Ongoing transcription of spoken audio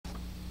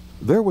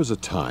There was a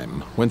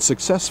time when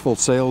successful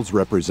sales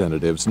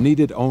representatives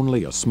needed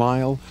only a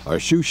smile, a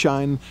shoe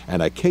shine,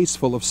 and a case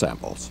full of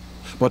samples.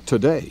 But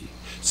today,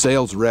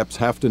 sales reps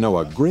have to know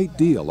a great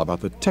deal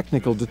about the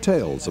technical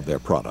details of their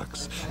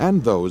products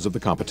and those of the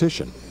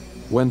competition.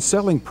 When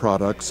selling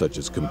products such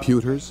as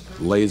computers,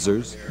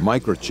 lasers,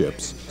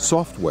 microchips,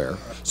 software,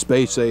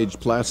 space-age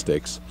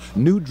plastics,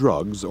 new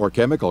drugs, or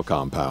chemical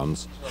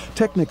compounds,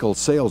 technical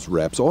sales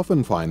reps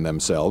often find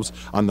themselves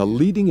on the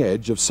leading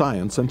edge of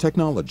science and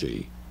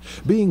technology.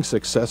 Being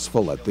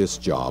successful at this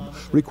job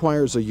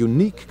requires a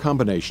unique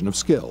combination of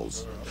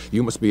skills.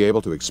 You must be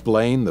able to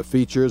explain the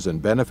features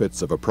and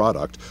benefits of a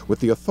product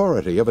with the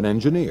authority of an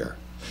engineer.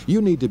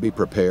 You need to be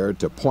prepared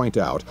to point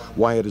out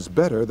why it is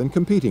better than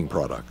competing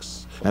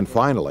products. And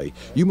finally,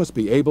 you must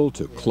be able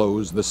to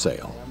close the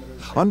sale.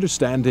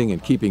 Understanding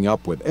and keeping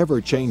up with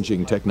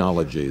ever-changing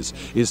technologies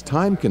is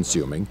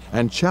time-consuming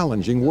and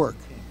challenging work.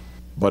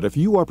 But if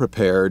you are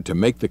prepared to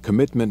make the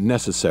commitment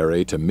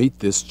necessary to meet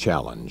this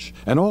challenge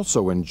and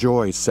also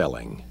enjoy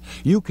selling,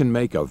 you can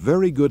make a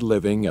very good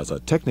living as a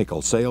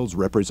technical sales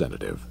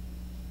representative.